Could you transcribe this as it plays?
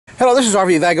Hello, this is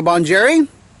RV Vagabond Jerry,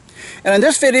 and in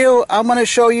this video I'm going to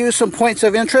show you some points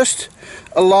of interest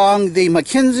along the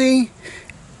Mackenzie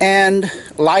and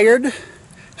Liard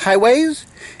Highways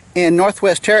in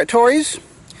Northwest Territories.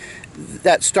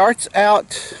 That starts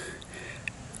out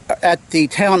at the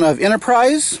town of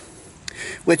Enterprise,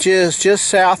 which is just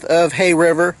south of Hay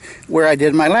River, where I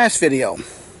did my last video.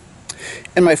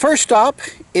 And my first stop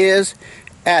is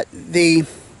at the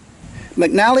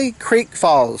McNally Creek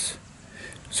Falls.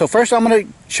 So first I'm going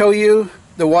to show you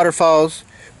the waterfalls,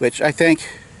 which I think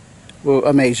will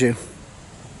amaze you.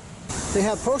 They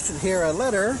have posted here a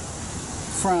letter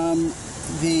from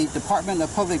the Department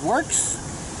of Public Works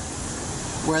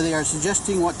where they are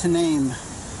suggesting what to name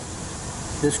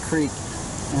this creek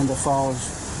and the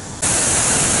falls.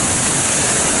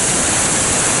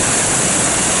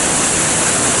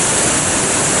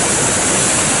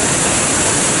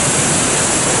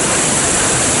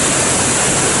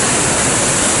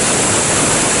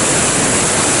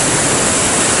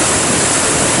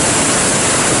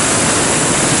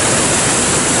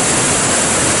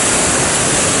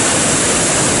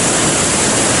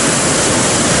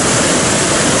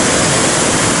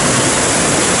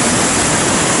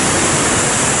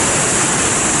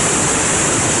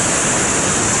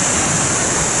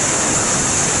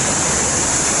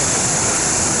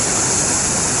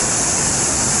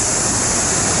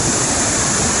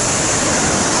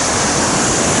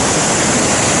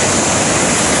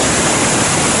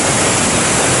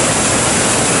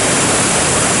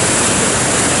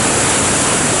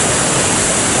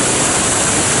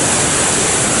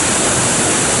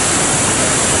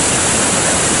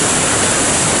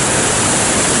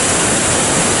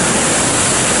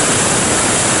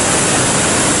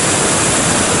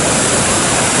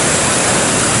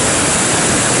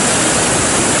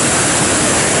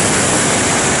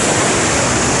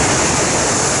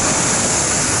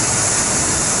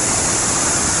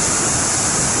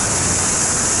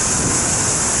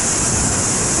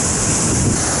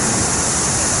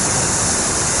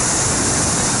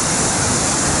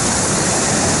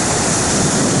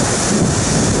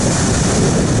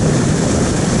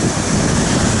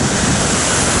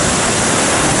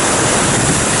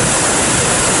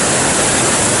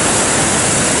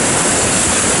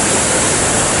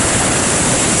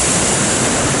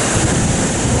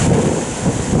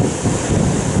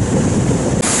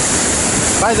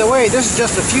 By the way, this is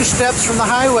just a few steps from the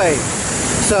highway,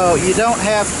 so you don't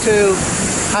have to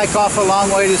hike off a long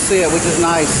way to see it, which is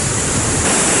nice.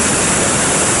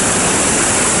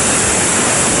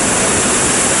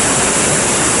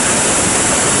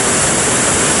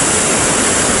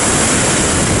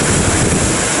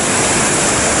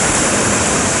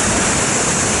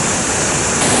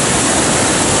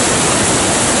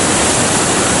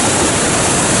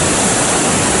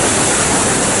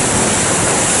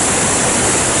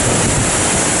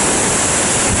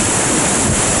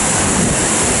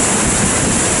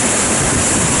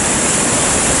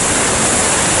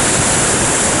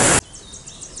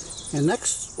 And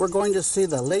next, we're going to see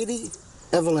the Lady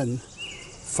Evelyn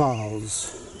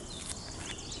Falls.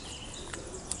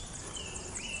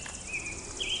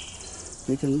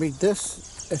 You can read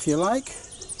this if you like.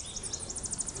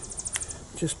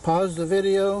 Just pause the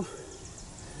video.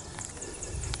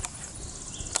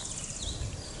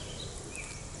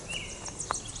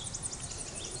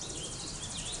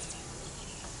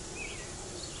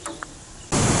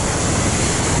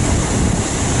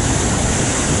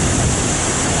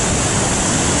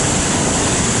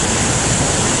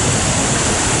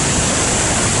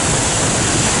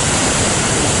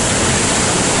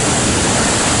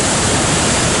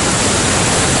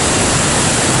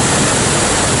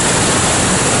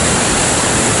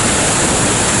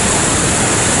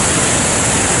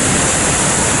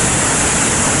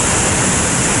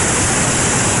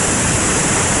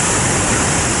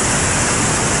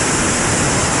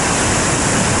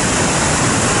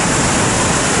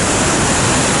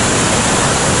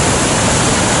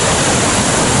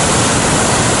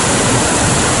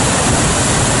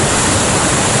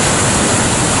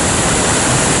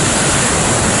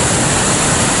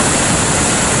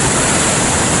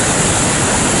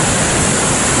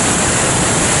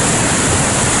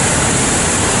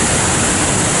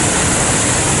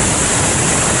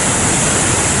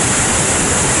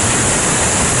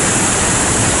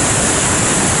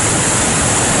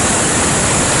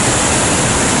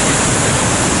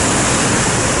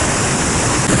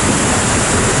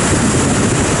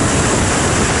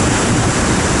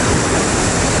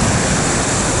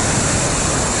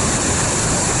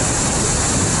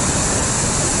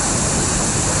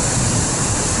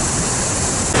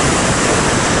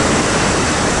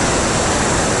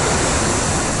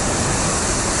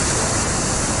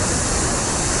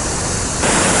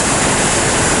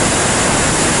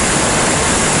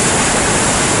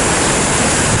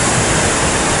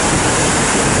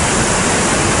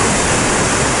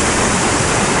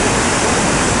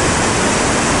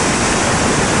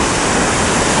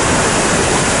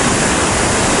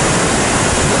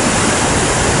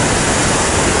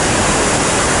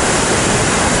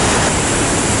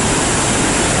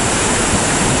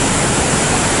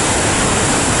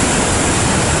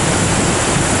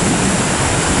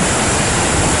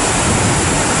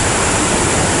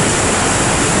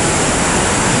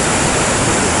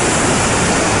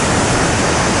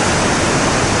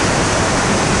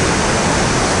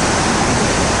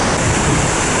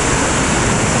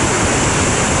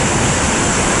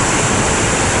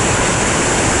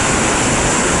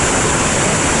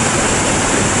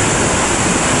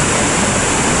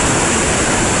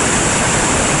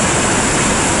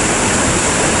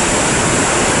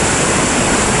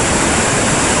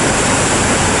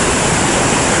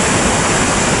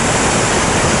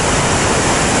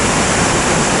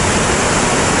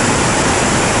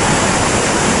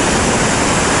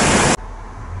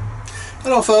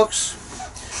 Hello folks,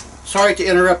 sorry to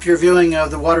interrupt your viewing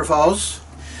of the waterfalls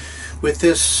with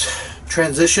this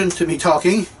transition to me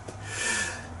talking,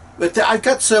 but I've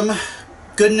got some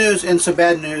good news and some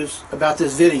bad news about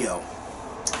this video.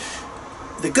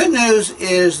 The good news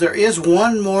is there is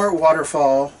one more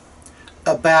waterfall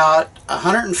about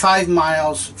 105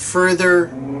 miles further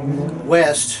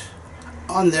west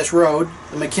on this road,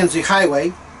 the Mackenzie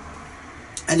Highway,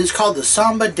 and it's called the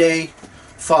Samba Day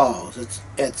Falls.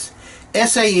 It's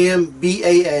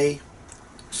S-A-M-B-A-A,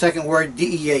 second word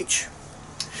D-E-H.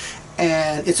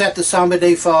 And it's at the Samba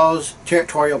Day Falls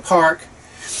Territorial Park,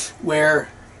 where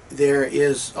there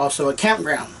is also a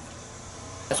campground.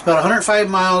 It's about 105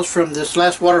 miles from this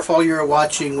last waterfall you're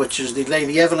watching, which is the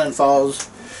Lady Evelyn Falls,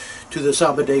 to the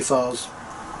Samba Day Falls.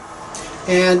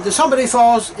 And the Samba Day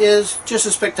Falls is just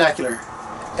as spectacular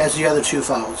as the other two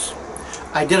falls.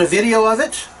 I did a video of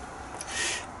it,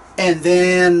 and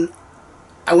then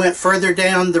I went further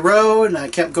down the road and I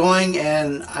kept going,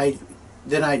 and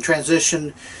then I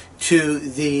transitioned to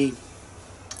the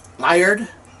Liard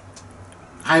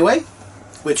Highway,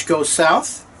 which goes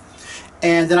south,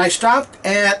 and then I stopped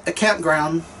at a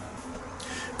campground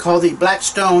called the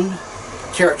Blackstone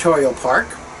Territorial Park,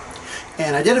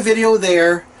 and I did a video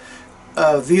there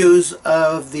of views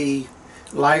of the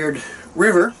Liard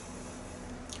River.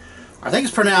 I think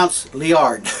it's pronounced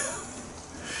Liard.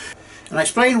 And I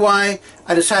explained why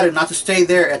I decided not to stay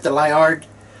there at the Liard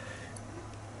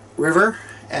River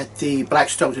at the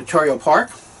Blackstone Territorial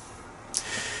Park.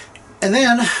 And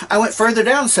then I went further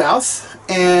down south,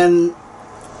 and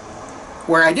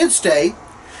where I did stay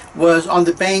was on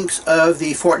the banks of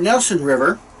the Fort Nelson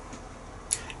River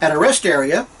at a rest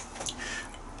area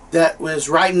that was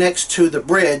right next to the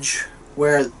bridge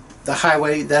where the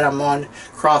highway that I'm on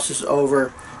crosses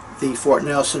over the Fort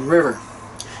Nelson River.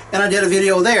 And I did a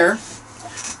video there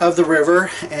of the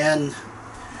river and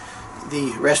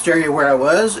the rest area where I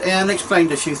was, and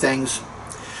explained a few things.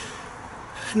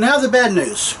 Now the bad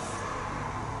news.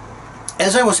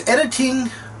 As I was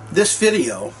editing this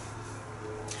video,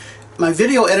 my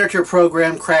video editor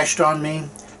program crashed on me,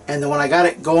 and then when I got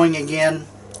it going again,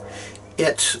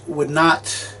 it would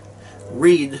not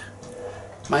read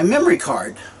my memory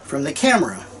card from the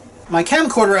camera. My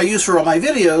camcorder I use for all my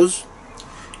videos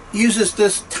uses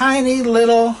this tiny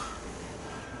little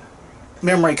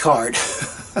memory card.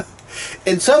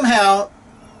 And somehow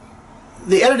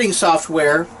the editing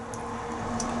software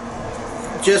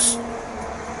just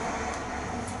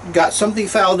got something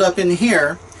fouled up in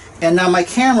here, and now my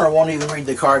camera won't even read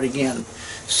the card again.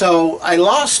 So I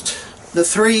lost the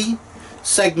 3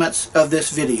 segments of this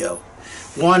video.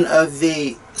 One of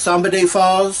the Samba Day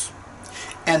Falls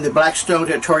and the Blackstone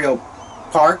Territorial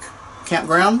Park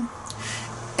campground,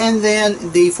 and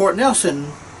then the Fort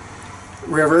Nelson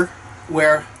River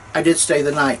where I did stay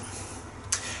the night.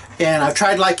 And I've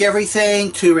tried like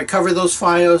everything to recover those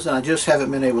files, and I just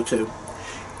haven't been able to.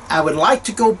 I would like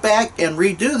to go back and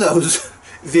redo those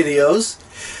videos,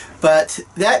 but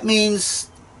that means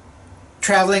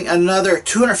traveling another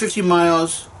 250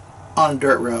 miles on a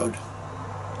dirt road,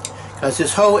 because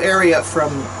this whole area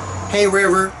from Hay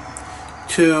River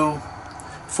to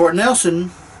Fort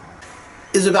Nelson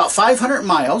is about 500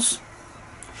 miles,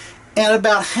 and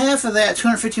about half of that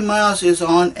 250 miles is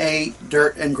on a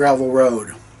dirt and gravel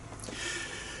road.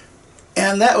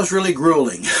 And that was really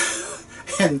grueling.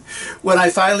 And when I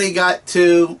finally got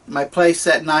to my place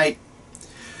that night,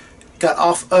 got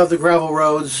off of the gravel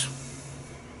roads,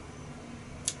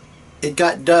 it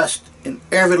got dust in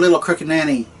every little crook and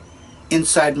nanny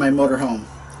inside my motorhome.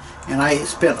 And I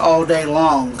spent all day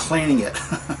long cleaning it.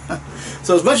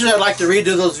 So as much as I'd like to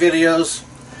redo those videos,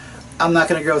 I'm not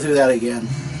going to go through that again.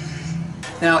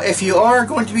 Now, if you are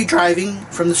going to be driving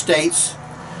from the States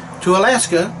to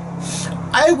Alaska,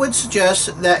 I would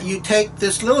suggest that you take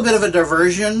this little bit of a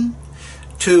diversion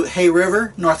to Hay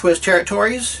River, Northwest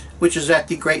Territories, which is at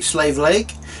the Great Slave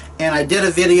Lake. And I did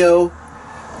a video,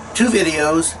 2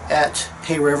 videos at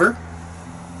Hay River.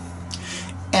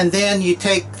 And then you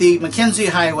take the Mackenzie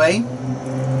Highway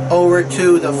over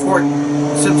to the Fort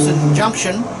Simpson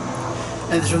Junction,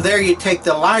 and from there you take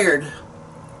the Liard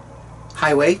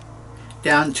Highway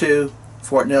down to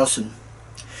Fort Nelson.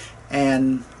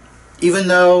 And even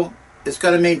though it's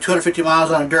going to mean 250 miles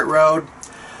on a dirt road,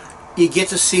 you get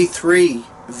to see 3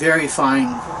 very fine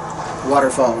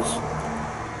waterfalls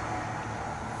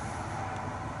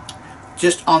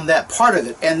just on that part of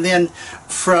it. And then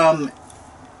from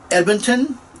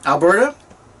Edmonton, Alberta,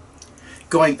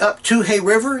 going up to Hay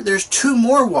River, there's 2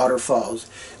 more waterfalls.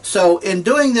 So in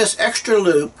doing this extra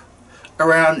loop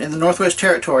around in the Northwest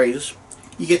Territories,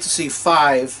 you get to see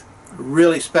 5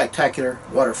 really spectacular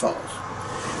waterfalls.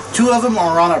 2 of them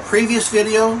are on a previous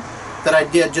video that I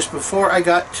did just before I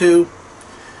got to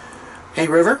Hay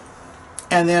River,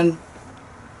 and then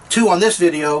 2 on this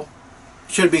video,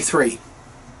 should be 3.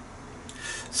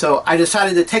 So I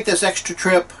decided to take this extra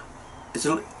trip. It's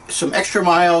some extra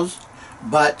miles,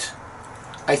 but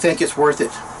I think it's worth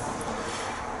it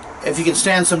if you can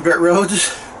stand some dirt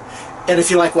roads and if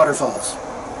you like waterfalls.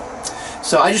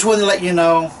 So I just wanted to let you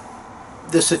know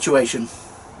this situation.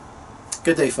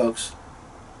 Good day, folks.